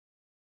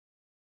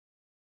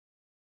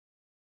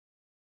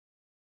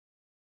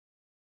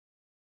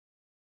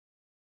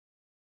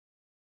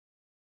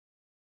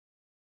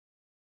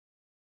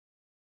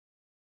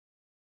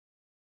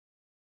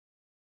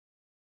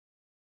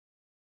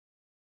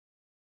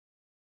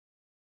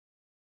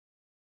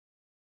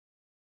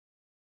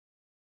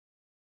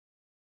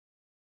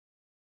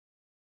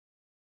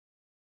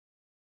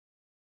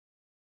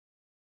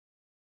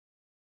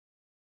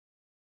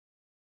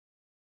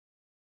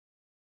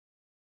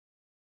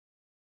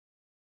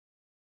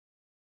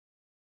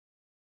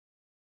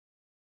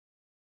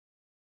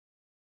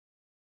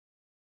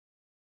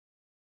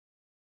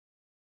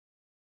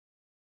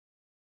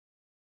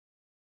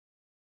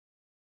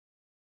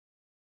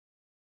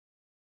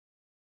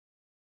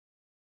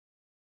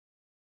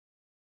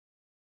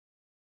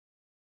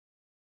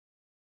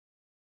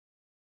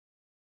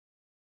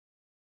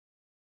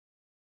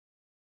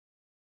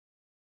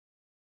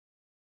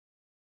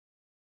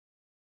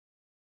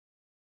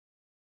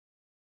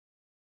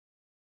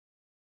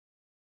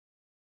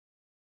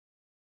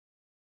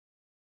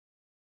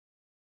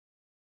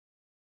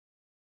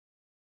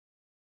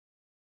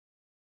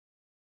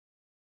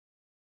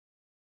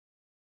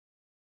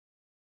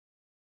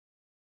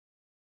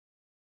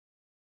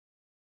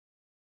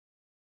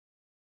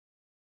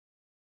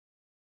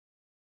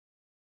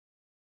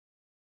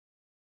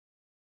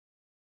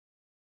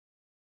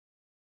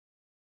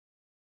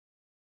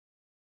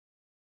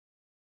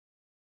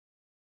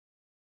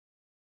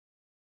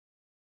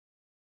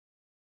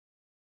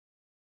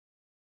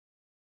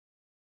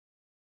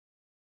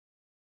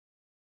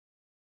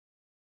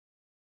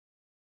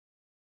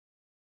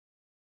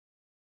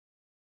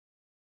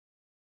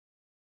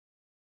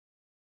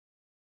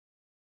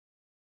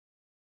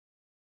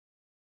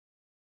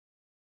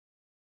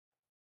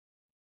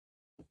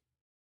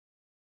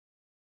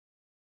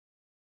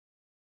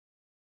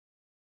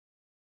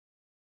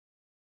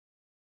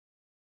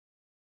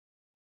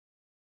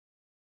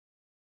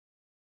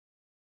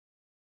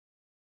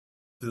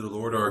To the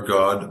Lord our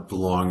God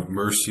belong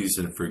mercies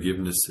and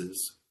forgivenesses,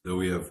 though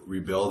we have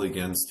rebelled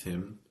against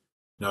him.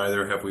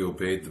 Neither have we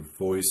obeyed the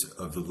voice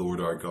of the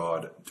Lord our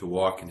God to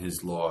walk in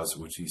his laws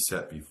which he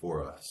set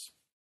before us.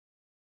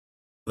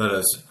 Let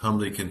us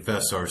humbly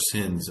confess our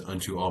sins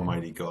unto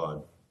Almighty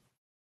God.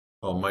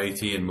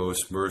 Almighty and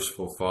most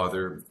merciful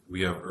Father,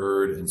 we have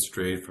erred and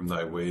strayed from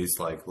thy ways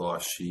like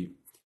lost sheep.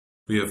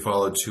 We have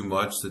followed too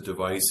much the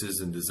devices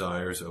and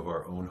desires of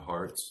our own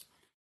hearts.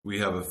 We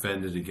have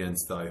offended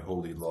against thy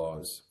holy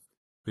laws.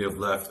 We have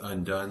left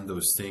undone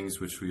those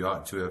things which we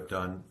ought to have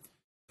done,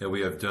 and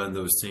we have done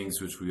those things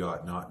which we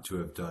ought not to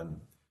have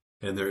done,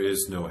 and there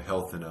is no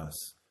health in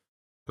us.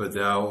 But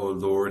thou, O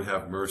Lord,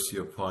 have mercy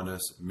upon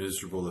us,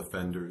 miserable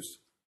offenders.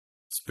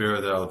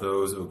 Spare thou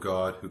those, O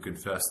God, who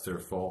confess their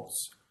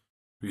faults.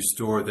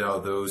 Restore thou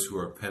those who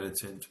are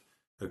penitent,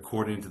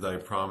 according to thy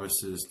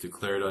promises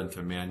declared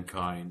unto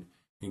mankind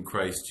in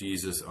Christ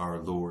Jesus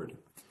our Lord.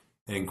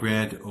 And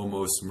grant, O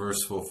most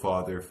merciful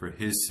Father, for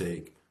his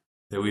sake,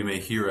 that we may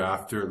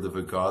hereafter live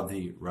a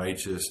godly,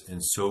 righteous,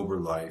 and sober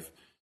life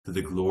to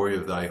the glory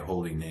of thy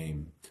holy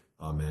name.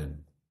 Amen.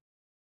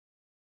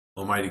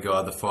 Almighty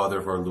God, the Father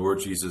of our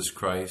Lord Jesus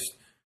Christ,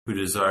 who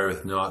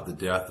desireth not the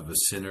death of a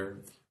sinner,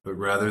 but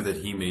rather that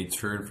he may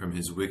turn from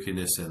his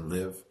wickedness and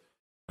live,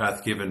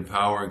 hath given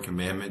power and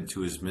commandment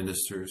to his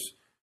ministers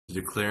to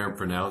declare and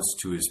pronounce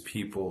to his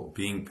people,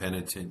 being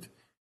penitent,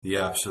 the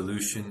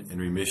absolution and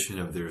remission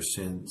of their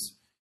sins.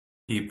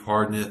 He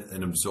pardoneth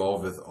and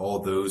absolveth all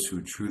those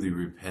who truly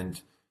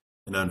repent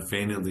and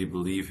unfeignedly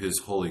believe his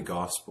holy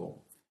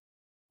gospel.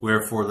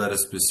 Wherefore let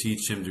us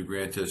beseech him to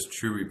grant us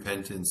true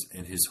repentance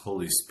and his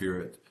Holy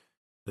Spirit,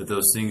 that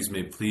those things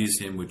may please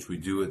him which we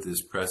do at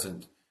this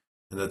present,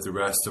 and that the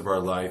rest of our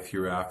life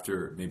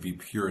hereafter may be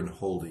pure and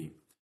holy,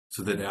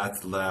 so that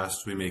at the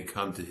last we may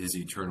come to his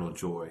eternal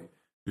joy,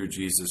 through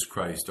Jesus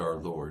Christ our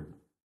Lord.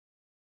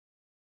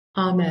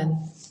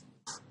 Amen.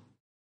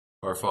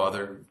 Our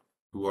Father,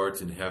 who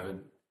art in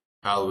heaven,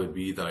 hallowed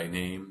be thy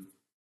name.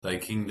 Thy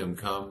kingdom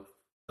come,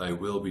 thy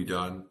will be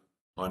done,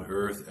 on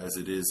earth as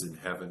it is in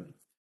heaven.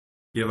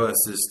 Give us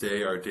this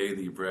day our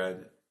daily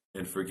bread,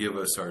 and forgive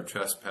us our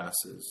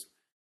trespasses,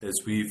 as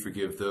we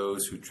forgive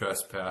those who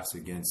trespass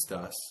against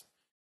us.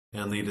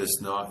 And lead us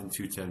not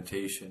into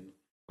temptation,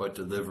 but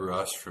deliver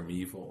us from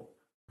evil.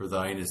 For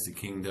thine is the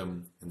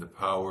kingdom, and the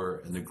power,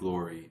 and the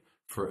glory,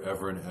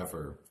 forever and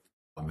ever.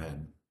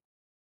 Amen.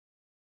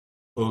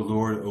 O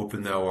Lord,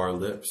 open thou our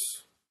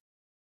lips,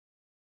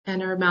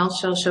 and our mouth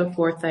shall show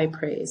forth thy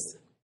praise.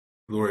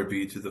 Glory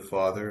be to the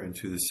Father, and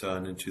to the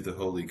Son, and to the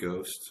Holy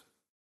Ghost.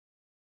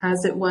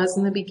 As it was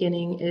in the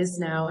beginning, is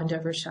now, and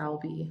ever shall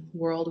be,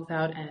 world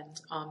without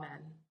end. Amen.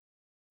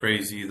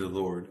 Praise ye the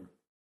Lord.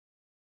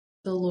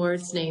 The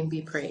Lord's name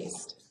be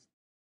praised.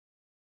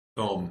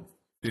 Psalm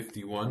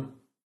 51,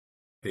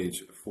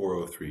 page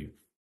 403.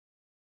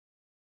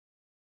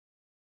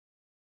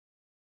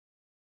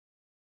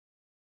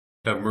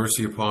 Have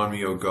mercy upon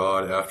me, O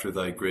God, after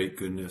thy great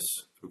goodness.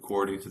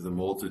 According to the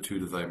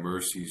multitude of thy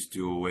mercies,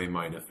 do away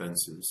mine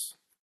offenses.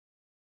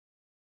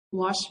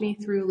 Wash me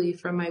thoroughly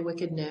from my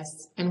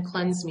wickedness, and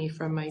cleanse me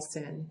from my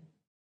sin.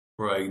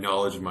 For I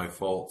acknowledge my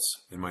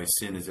faults, and my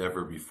sin is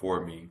ever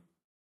before me.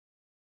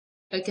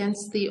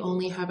 Against thee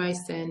only have I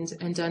sinned,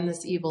 and done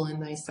this evil in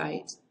thy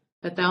sight,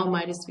 that thou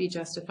mightest be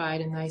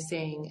justified in thy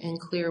saying, and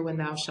clear when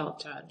thou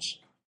shalt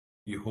judge.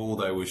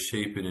 Behold, I was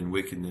shapen in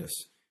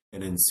wickedness,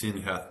 and in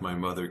sin hath my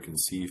mother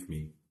conceived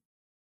me.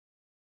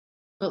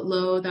 But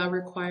lo, thou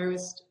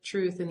requirest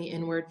truth in the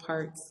inward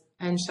parts,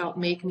 and shalt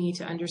make me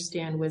to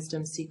understand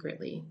wisdom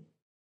secretly.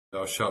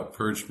 Thou shalt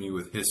purge me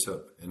with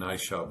hyssop, and I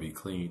shall be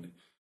clean.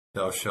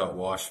 Thou shalt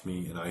wash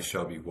me, and I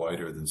shall be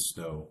whiter than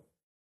snow.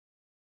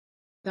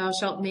 Thou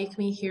shalt make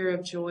me hear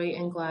of joy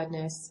and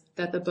gladness,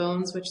 that the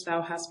bones which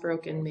thou hast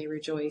broken may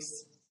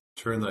rejoice.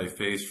 Turn thy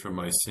face from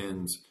my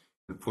sins,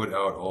 and put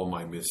out all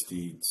my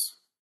misdeeds.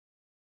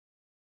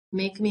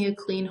 Make me a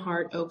clean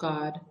heart, O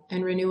God,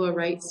 and renew a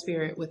right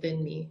spirit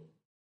within me.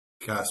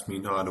 Cast me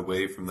not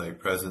away from thy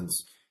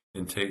presence,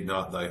 and take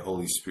not thy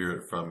Holy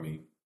Spirit from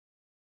me.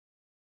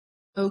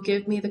 O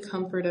give me the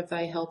comfort of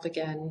thy help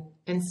again,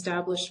 and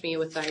stablish me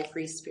with thy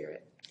free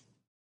spirit.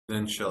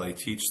 Then shall I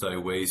teach thy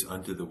ways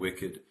unto the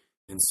wicked,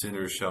 and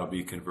sinners shall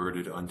be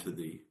converted unto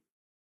thee.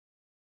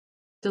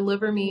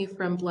 Deliver me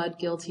from blood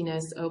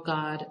guiltiness, O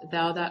God,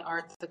 thou that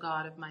art the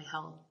God of my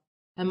help,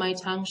 and my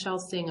tongue shall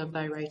sing of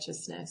thy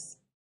righteousness.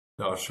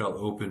 Thou shalt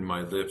open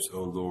my lips,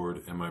 O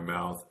Lord, and my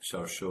mouth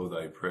shall show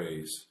thy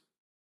praise.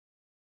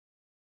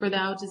 For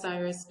thou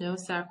desirest no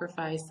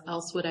sacrifice,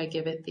 else would I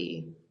give it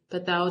thee,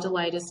 but thou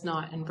delightest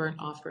not in burnt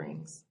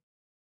offerings.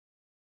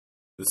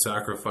 The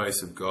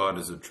sacrifice of God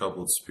is a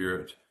troubled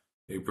spirit.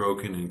 A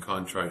broken and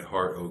contrite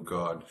heart, O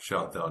God,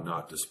 shalt thou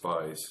not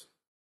despise.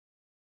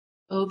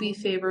 O be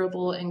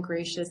favorable and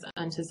gracious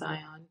unto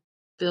Zion.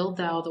 Build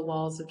thou the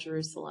walls of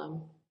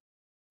Jerusalem.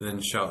 Then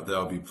shalt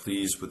thou be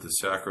pleased with the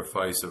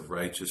sacrifice of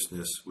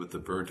righteousness, with the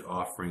burnt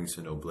offerings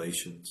and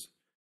oblations.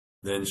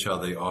 Then shall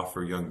they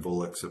offer young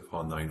bullocks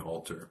upon thine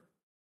altar.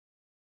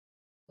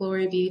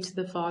 Glory be to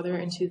the Father,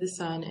 and to the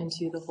Son, and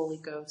to the Holy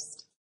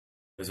Ghost.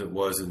 As it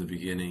was in the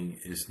beginning,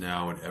 is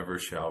now, and ever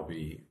shall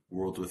be,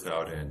 world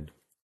without end.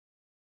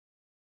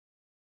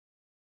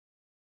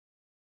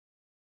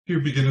 Here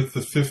beginneth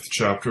the 5th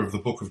chapter of the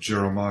book of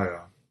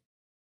Jeremiah.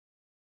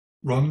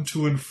 Run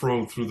to and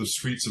fro through the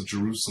streets of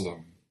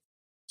Jerusalem.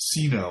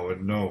 See now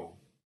and know,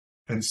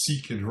 and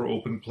seek in her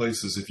open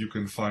places if you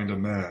can find a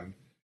man,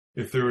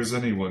 if there is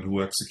anyone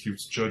who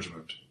executes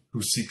judgment,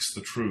 who seeks the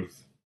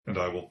truth, and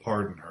I will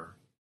pardon her.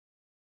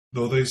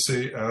 Though they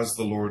say, as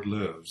the Lord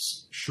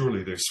lives,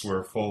 surely they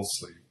swear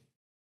falsely.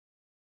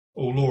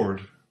 O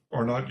Lord,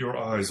 are not your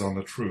eyes on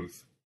the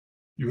truth?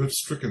 You have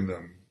stricken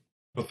them,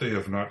 but they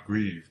have not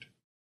grieved.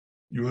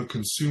 You have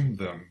consumed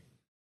them,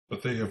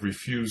 but they have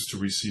refused to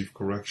receive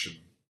correction.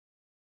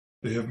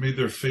 They have made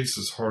their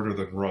faces harder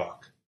than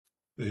rock.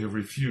 They have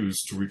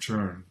refused to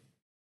return.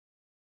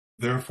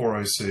 Therefore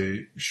I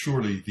say,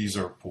 surely these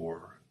are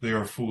poor, they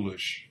are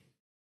foolish,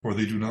 for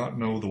they do not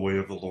know the way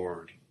of the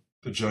Lord,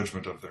 the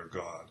judgment of their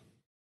God.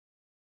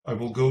 I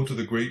will go to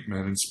the great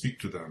men and speak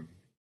to them,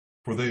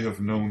 for they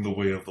have known the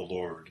way of the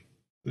Lord,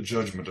 the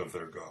judgment of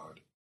their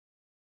God.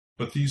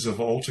 But these have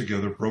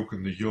altogether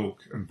broken the yoke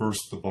and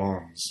burst the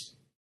bonds.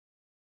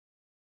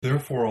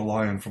 Therefore a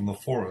lion from the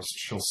forest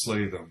shall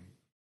slay them,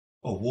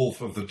 a wolf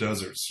of the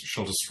deserts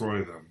shall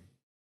destroy them,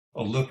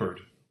 a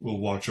leopard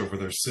will watch over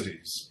their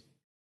cities.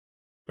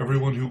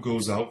 Everyone who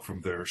goes out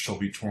from there shall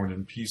be torn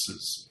in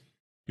pieces,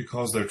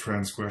 because their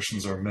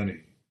transgressions are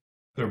many,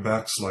 their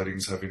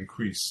backslidings have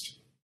increased.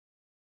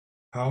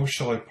 How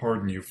shall I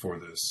pardon you for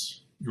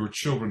this? Your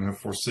children have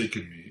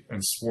forsaken me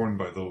and sworn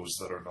by those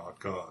that are not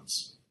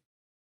gods.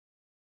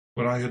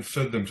 When I had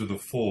fed them to the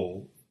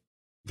full,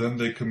 then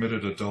they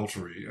committed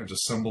adultery and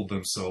assembled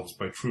themselves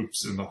by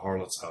troops in the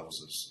harlots'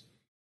 houses.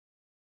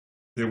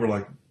 They were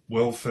like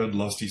well-fed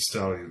lusty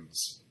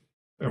stallions.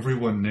 Every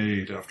one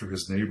neighed after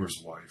his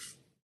neighbor's wife.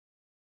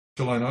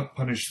 Shall I not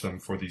punish them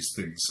for these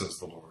things, says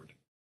the Lord?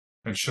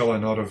 And shall I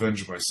not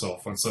avenge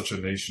myself on such a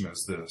nation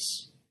as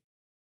this?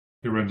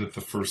 Here endeth the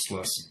first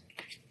lesson.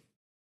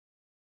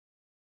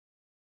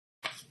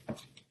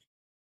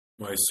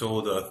 My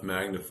soul doth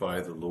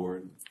magnify the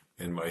Lord,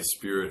 and my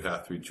spirit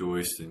hath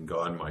rejoiced in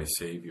God my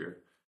Saviour.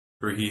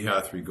 For he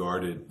hath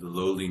regarded the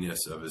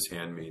lowliness of his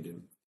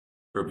handmaiden.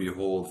 For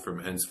behold,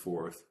 from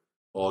henceforth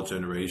all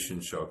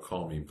generations shall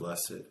call me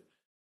blessed.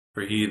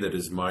 For he that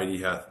is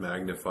mighty hath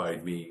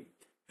magnified me,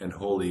 and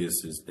holy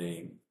is his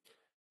name.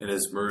 And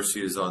his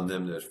mercy is on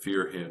them that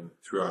fear him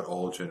throughout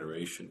all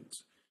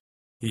generations.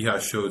 He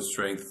hath showed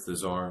strength with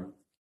his arm.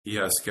 He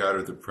hath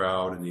scattered the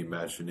proud in the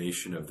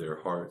imagination of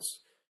their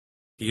hearts.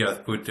 He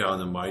hath put down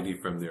the mighty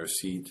from their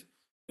seat,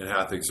 and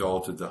hath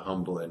exalted the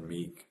humble and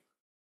meek.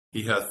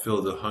 He hath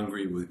filled the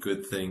hungry with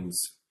good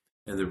things,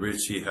 and the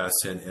rich he hath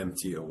sent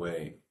empty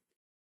away.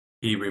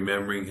 He,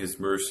 remembering his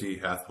mercy,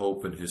 hath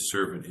hope in his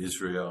servant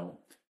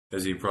Israel,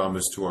 as he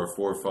promised to our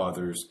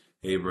forefathers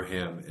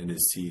Abraham and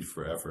his seed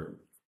forever.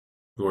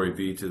 Glory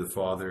be to the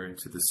Father, and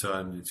to the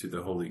Son, and to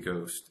the Holy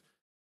Ghost,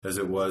 as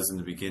it was in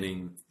the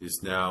beginning, is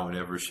now, and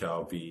ever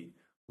shall be,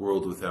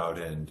 world without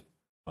end.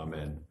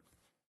 Amen.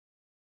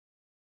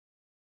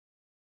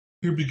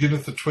 Here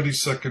beginneth the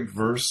 22nd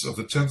verse of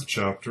the 10th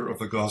chapter of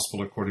the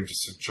Gospel according to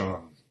St.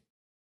 John.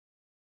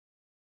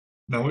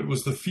 Now it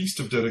was the feast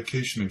of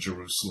dedication in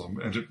Jerusalem,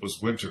 and it was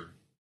winter,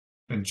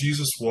 and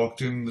Jesus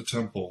walked in the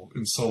temple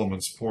in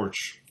Solomon's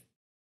porch.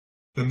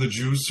 Then the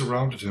Jews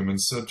surrounded him and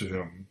said to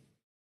him,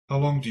 How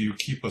long do you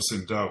keep us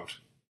in doubt?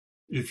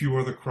 If you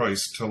are the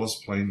Christ, tell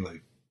us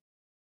plainly.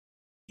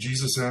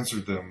 Jesus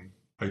answered them,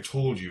 I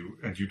told you,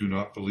 and you do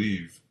not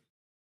believe.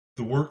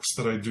 The works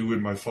that I do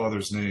in my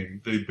Father's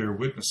name, they bear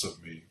witness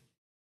of me.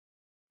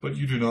 But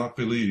you do not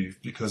believe,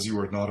 because you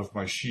are not of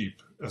my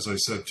sheep, as I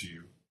said to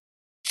you.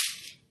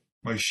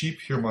 My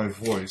sheep hear my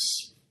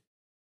voice,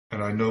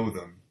 and I know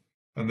them,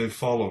 and they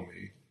follow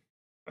me,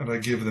 and I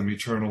give them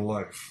eternal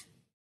life.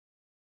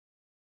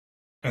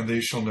 And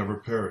they shall never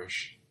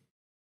perish,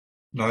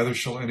 neither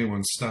shall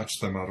anyone snatch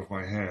them out of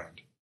my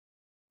hand.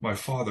 My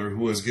Father,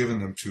 who has given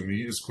them to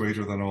me, is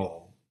greater than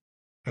all,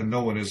 and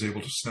no one is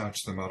able to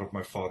snatch them out of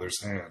my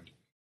Father's hand.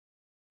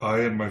 I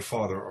and my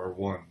Father are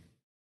one.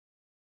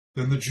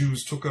 Then the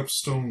Jews took up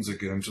stones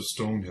again to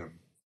stone him.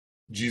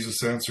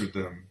 Jesus answered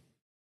them,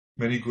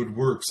 Many good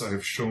works I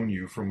have shown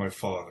you from my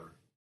Father.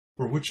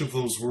 For which of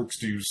those works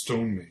do you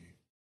stone me?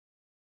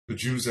 The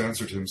Jews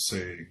answered him,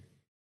 saying,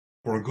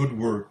 For a good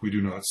work we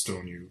do not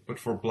stone you, but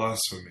for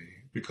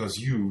blasphemy, because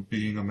you,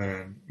 being a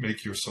man,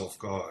 make yourself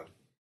God.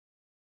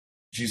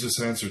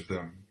 Jesus answered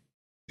them,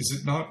 Is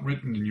it not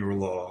written in your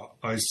law,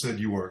 I said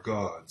you are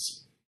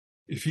gods?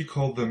 If he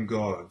called them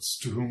gods,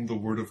 to whom the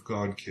word of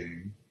God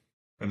came,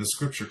 and the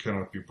scripture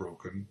cannot be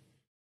broken,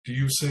 do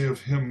you say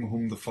of him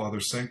whom the Father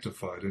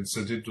sanctified and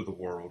sent into the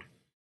world,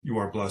 You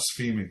are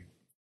blaspheming,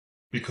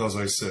 because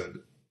I said,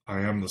 I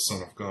am the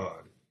Son of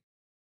God?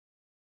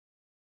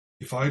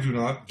 If I do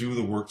not do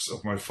the works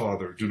of my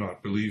Father, do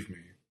not believe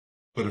me.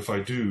 But if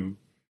I do,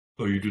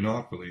 though you do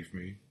not believe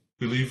me,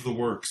 believe the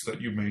works, that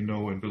you may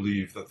know and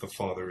believe that the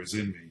Father is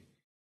in me,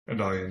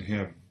 and I in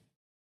him.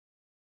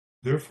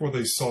 Therefore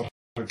they sought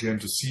again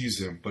to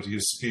seize him, but he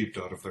escaped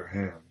out of their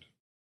hand.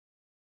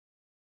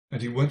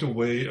 And he went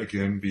away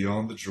again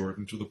beyond the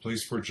Jordan to the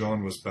place where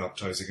John was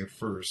baptizing at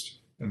first,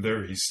 and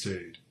there he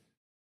stayed.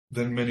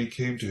 Then many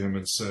came to him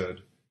and said,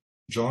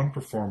 John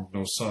performed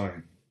no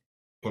sign,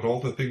 but all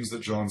the things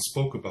that John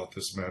spoke about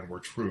this man were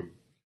true,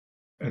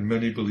 and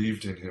many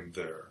believed in him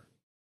there.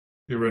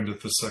 Here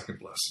endeth the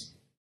second lesson.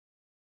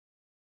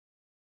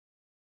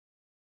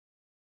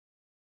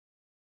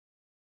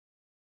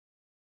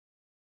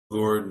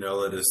 Lord, now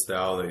lettest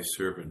thou thy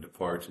servant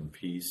depart in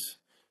peace,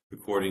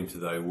 according to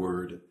thy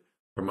word.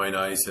 For mine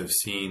eyes have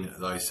seen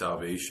thy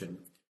salvation,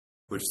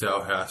 which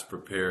thou hast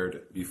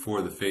prepared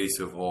before the face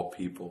of all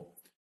people,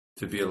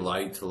 to be a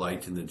light to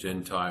lighten the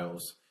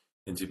Gentiles,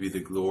 and to be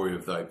the glory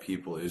of thy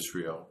people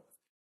Israel.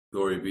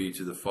 Glory be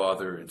to the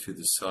Father, and to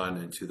the Son,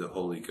 and to the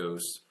Holy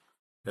Ghost,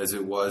 as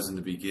it was in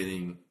the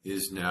beginning,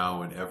 is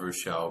now, and ever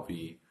shall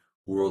be,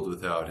 world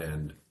without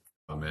end.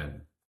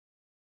 Amen.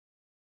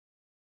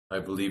 I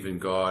believe in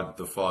God,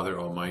 the Father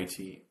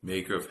Almighty,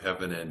 maker of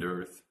heaven and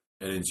earth,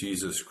 and in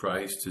Jesus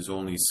Christ, his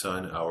only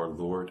Son, our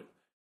Lord,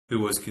 who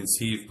was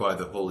conceived by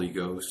the Holy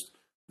Ghost,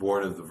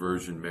 born of the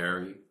Virgin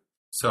Mary,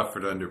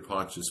 suffered under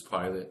Pontius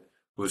Pilate,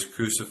 was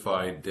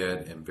crucified,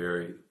 dead, and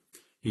buried.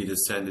 He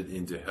descended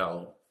into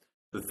hell.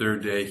 The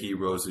third day he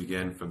rose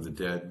again from the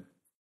dead.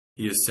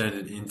 He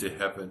ascended into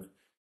heaven,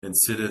 and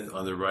sitteth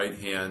on the right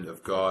hand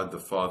of God the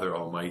Father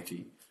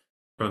Almighty.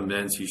 From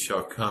thence he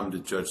shall come to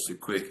judge the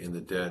quick and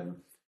the dead.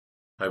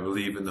 I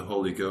believe in the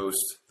Holy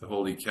Ghost, the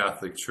Holy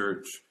Catholic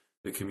Church,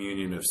 the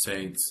communion of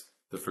saints,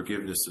 the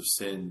forgiveness of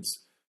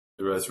sins,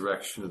 the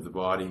resurrection of the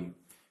body,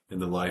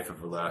 and the life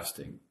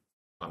everlasting.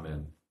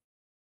 Amen.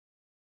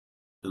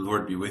 The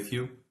Lord be with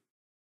you.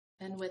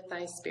 And with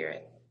thy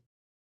spirit.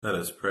 Let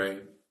us pray.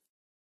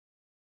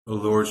 O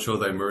Lord, show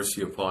thy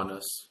mercy upon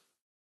us.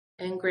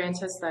 And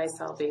grant us thy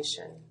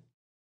salvation.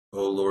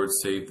 O Lord,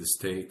 save the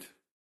state.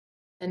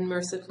 And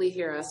mercifully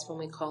hear us when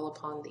we call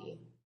upon thee.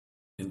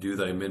 Endue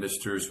thy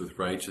ministers with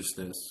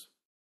righteousness.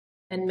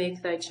 And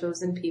make thy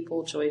chosen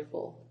people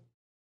joyful.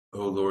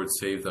 O Lord,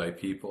 save thy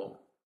people.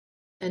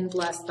 And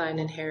bless thine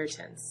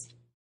inheritance.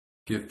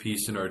 Give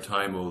peace in our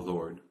time, O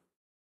Lord.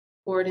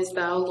 For it is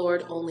thou,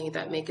 Lord, only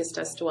that makest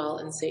us dwell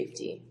in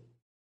safety.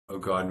 O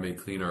God, may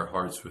clean our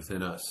hearts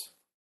within us.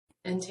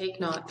 And take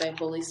not thy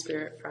Holy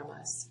Spirit from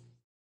us.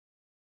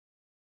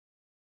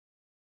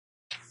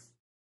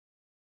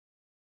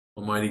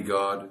 Almighty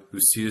God, who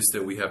seest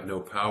that we have no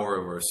power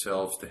of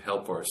ourselves to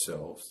help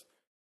ourselves,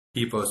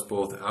 keep us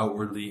both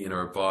outwardly in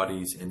our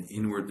bodies and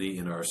inwardly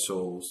in our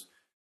souls,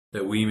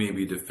 that we may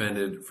be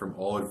defended from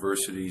all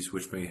adversities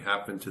which may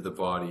happen to the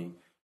body,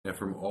 and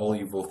from all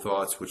evil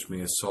thoughts which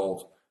may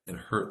assault and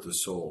hurt the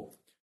soul,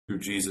 through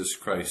Jesus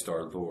Christ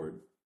our Lord.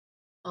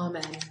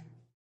 Amen.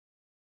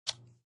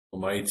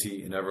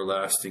 Almighty and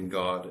everlasting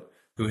God,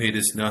 who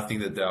hatest nothing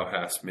that thou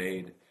hast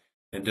made,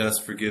 and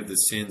dost forgive the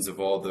sins of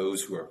all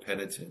those who are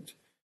penitent,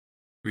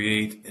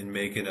 create and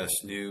make in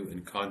us new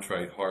and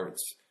contrite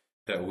hearts,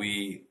 that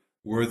we,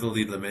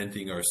 worthily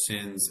lamenting our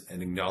sins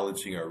and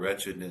acknowledging our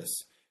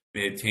wretchedness,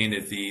 may obtain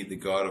of thee, the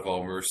God of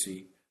all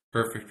mercy,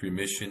 perfect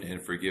remission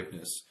and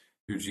forgiveness,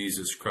 through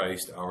Jesus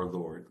Christ our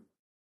Lord.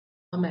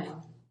 Amen.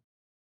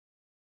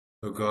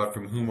 O God,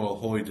 from whom all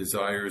holy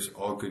desires,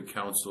 all good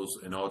counsels,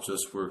 and all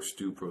just works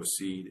do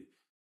proceed,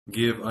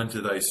 give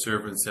unto thy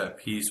servants that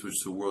peace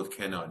which the world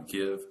cannot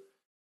give,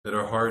 that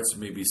our hearts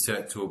may be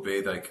set to obey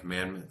thy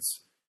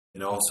commandments,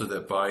 and also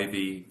that by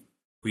thee,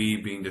 we,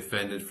 being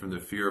defended from the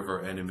fear of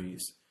our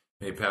enemies,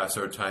 may pass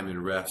our time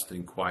in rest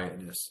and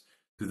quietness,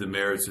 through the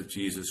merits of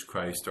Jesus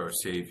Christ our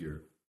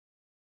Savior.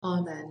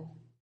 Amen.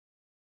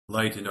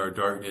 Light in our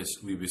darkness,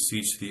 we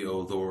beseech thee, O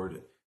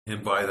Lord,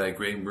 and by thy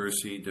great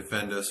mercy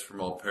defend us from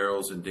all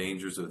perils and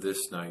dangers of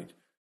this night,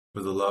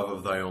 for the love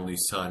of thy only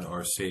Son,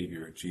 our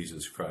Savior,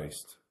 Jesus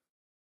Christ.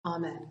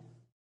 Amen.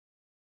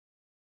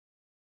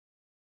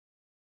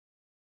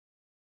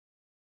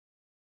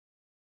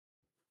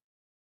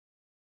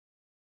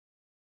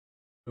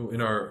 So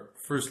in our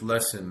first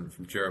lesson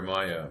from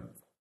Jeremiah,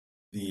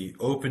 the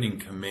opening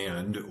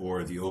command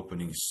or the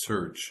opening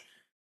search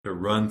to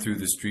run through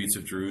the streets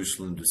of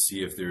Jerusalem to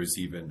see if there is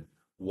even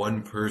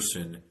one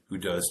person who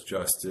does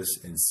justice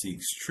and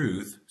seeks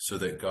truth so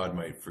that God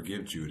might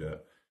forgive Judah,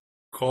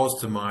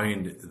 calls to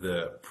mind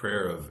the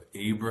prayer of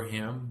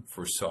Abraham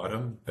for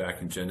Sodom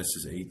back in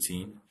Genesis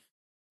 18.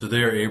 So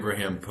there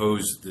Abraham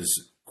posed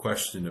this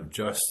question of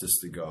justice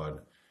to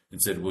God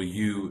and said, will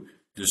you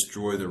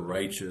destroy the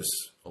righteous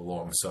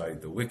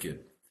alongside the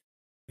wicked?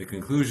 The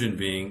conclusion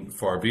being,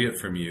 far be it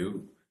from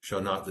you,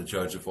 shall not the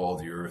judge of all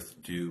the earth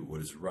do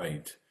what is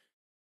right?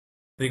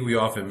 I think we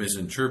often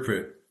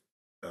misinterpret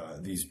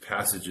these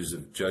passages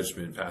of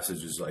judgment,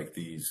 passages like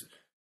these,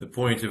 the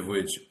point of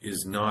which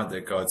is not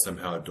that God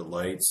somehow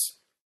delights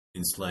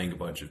in slaying a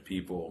bunch of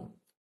people,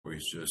 where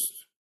he's just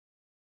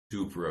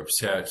super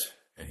upset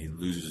and he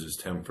loses his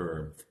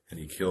temper and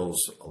he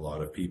kills a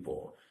lot of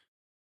people.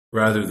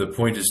 Rather, the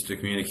point is to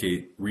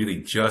communicate really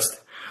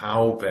just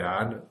how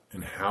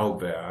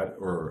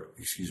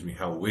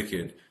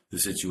wicked the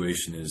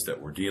situation is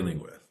that we're dealing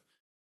with.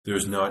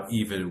 There's not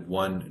even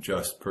one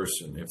just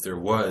person. If there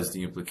was,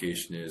 the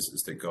implication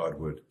is that God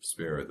would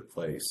spare the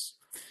place.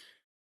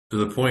 So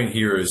the point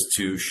here is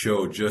to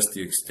show just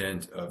the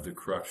extent of the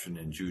corruption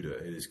in Judah.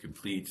 It is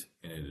complete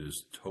and it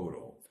is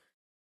total.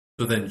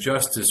 So then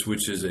justice,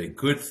 which is a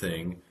good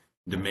thing,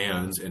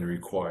 demands and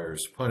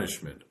requires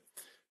punishment.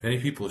 Many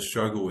people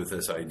struggle with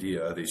this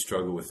idea. They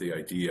struggle with the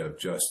idea of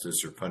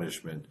justice or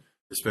punishment,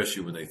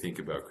 especially when they think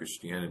about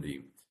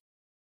Christianity.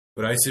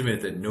 But I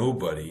submit that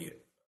nobody,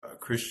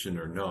 Christian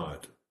or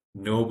not,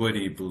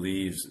 nobody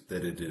believes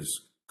that it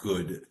is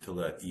good to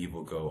let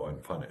evil go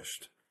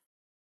unpunished.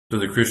 So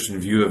the Christian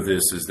view of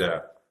this is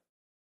that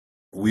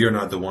we are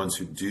not the ones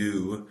who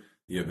do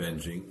the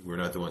avenging. We're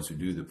not the ones who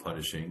do the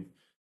punishing.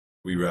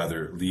 We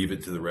rather leave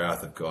it to the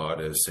wrath of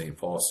God, as St.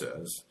 Paul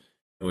says.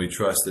 And we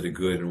trust that a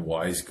good and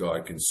wise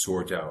God can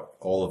sort out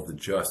all of the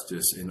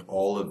justice in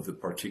all of the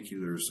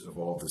particulars of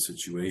all the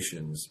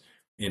situations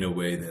in a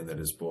way then that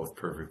is both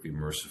perfectly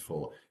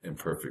merciful and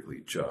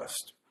perfectly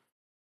just.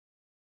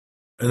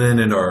 And then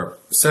in our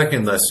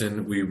second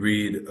lesson, we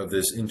read of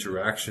this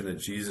interaction that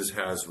Jesus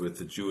has with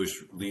the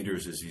Jewish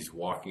leaders as he's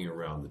walking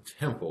around the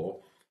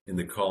temple in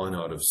the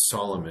colonnade of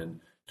Solomon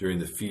during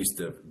the Feast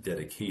of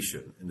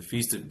Dedication. And the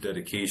Feast of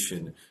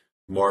Dedication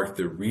marked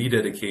the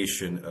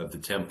rededication of the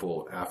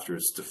temple after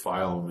its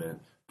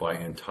defilement by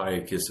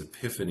Antiochus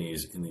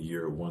Epiphanes in the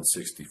year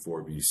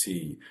 164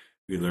 BC.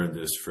 We learned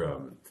this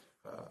from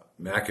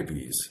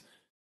Maccabees.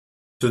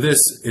 So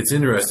it's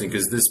interesting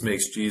because this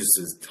makes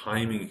Jesus'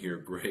 timing here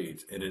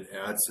great, and it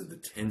adds to the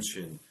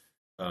tension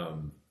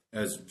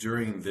as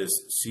during this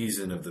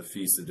season of the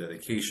Feast of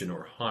Dedication,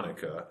 or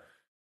Hanukkah,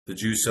 the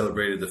Jews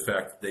celebrated the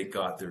fact that they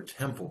got their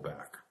temple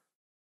back.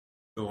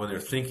 So when they're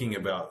thinking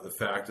about the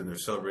fact and they're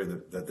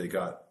celebrating that they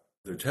got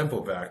their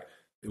temple back,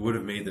 it would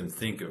have made them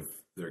think of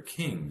their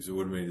kings. It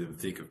would have made them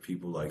think of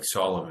people like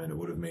Solomon. It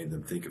would have made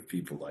them think of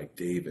people like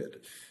David.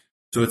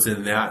 So it's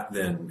in that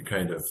then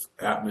kind of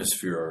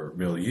atmosphere or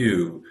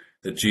milieu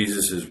that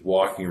Jesus is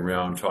walking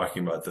around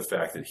talking about the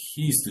fact that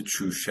he's the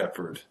true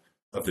shepherd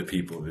of the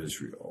people of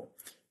Israel.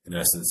 In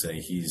essence,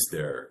 saying he's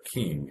their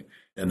king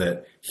and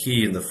that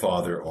he and the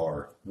Father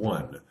are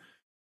one.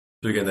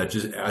 So again, that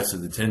just adds to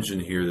the tension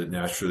here that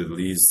naturally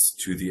leads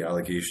to the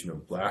allegation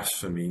of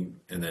blasphemy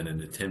and then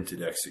an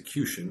attempted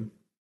execution.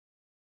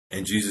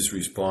 And Jesus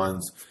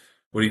responds.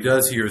 What he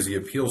does here is he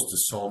appeals to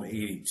Psalm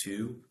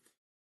 82.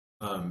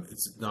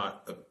 It's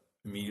not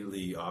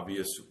immediately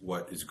obvious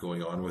what is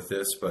going on with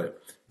this,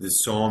 but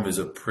this psalm is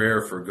a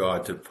prayer for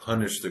God to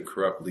punish the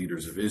corrupt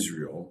leaders of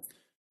Israel.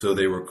 So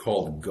they were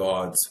called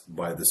gods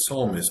by the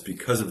psalmist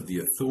because of the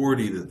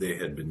authority that they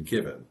had been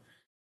given.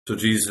 So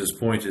Jesus'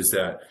 point is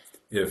that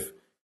if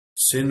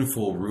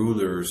sinful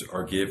rulers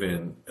are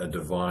given a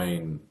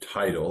divine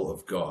title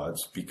of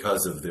gods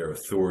because of their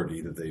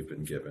authority that they've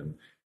been given,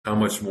 how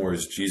much more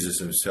is Jesus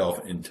himself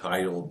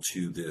entitled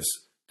to this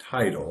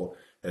title,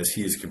 as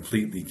he is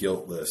completely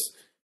guiltless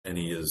and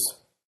he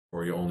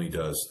only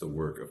does the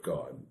work of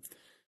God.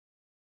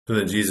 So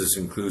then Jesus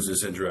concludes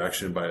this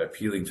interaction by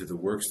appealing to the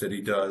works that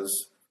he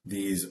does.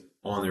 These,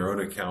 on their own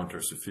account,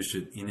 are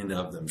sufficient in and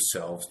of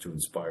themselves to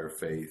inspire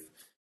faith,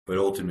 but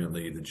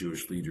ultimately the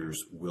Jewish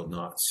leaders will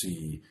not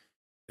see,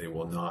 they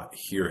will not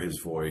hear his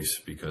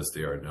voice because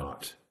they are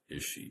not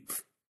his sheep.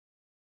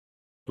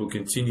 We'll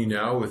continue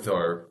now with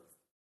our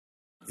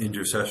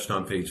intercession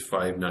on page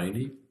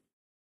 590.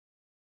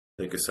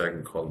 Take a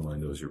second, call to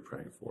mind those you're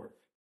praying for.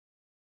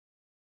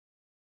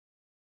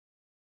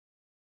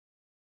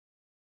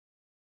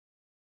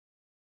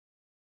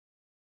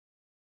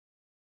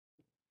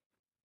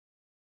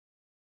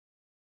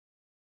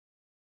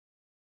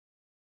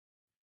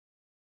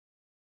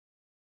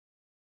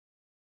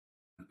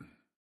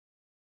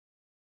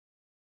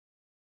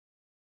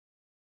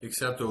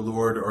 Accept, O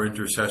Lord, our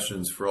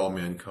intercessions for all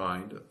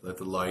mankind. Let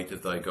the light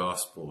of thy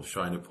gospel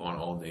shine upon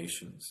all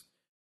nations.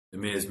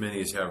 And may as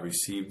many as have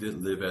received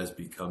it live as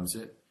becomes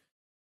it.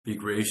 Be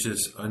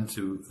gracious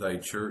unto thy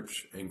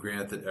church, and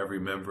grant that every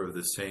member of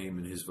the same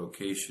in his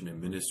vocation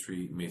and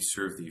ministry may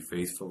serve thee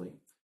faithfully.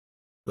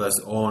 Bless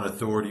all in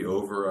authority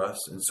over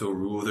us, and so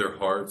rule their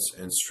hearts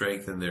and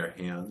strengthen their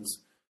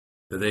hands,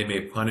 that they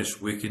may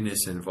punish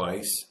wickedness and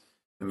vice,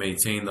 and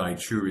maintain thy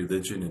true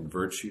religion and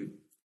virtue.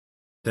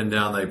 Send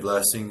down thy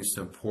blessings,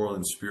 temporal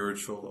and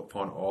spiritual,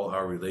 upon all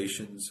our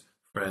relations,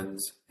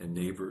 friends, and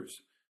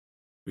neighbors.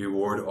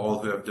 Reward all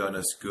who have done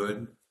us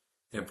good,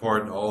 and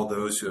pardon all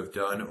those who have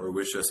done or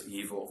wish us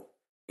evil,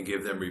 and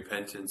give them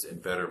repentance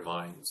and better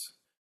minds.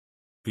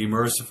 Be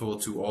merciful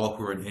to all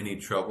who are in any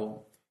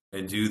trouble,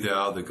 and do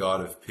thou, the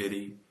God of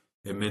pity,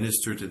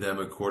 administer to them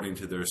according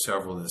to their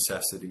several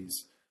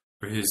necessities,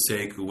 for his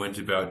sake who went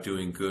about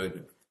doing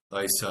good,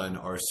 thy Son,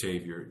 our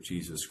Savior,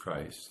 Jesus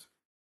Christ.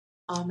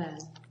 Amen.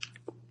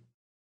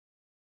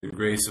 The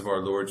grace of our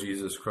Lord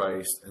Jesus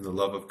Christ, and the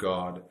love of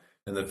God,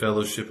 and the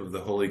fellowship of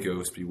the Holy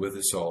Ghost be with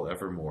us all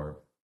evermore.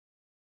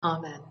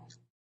 Amen.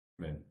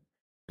 Amen.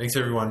 Thanks,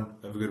 everyone.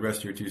 Have a good rest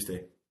of your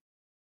Tuesday.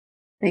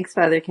 Thanks,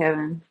 Father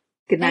Kevin.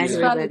 Good night, Thanks,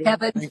 everybody. Father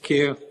Kevin. Thank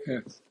you.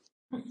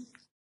 Yeah.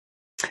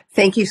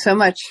 Thank you so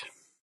much.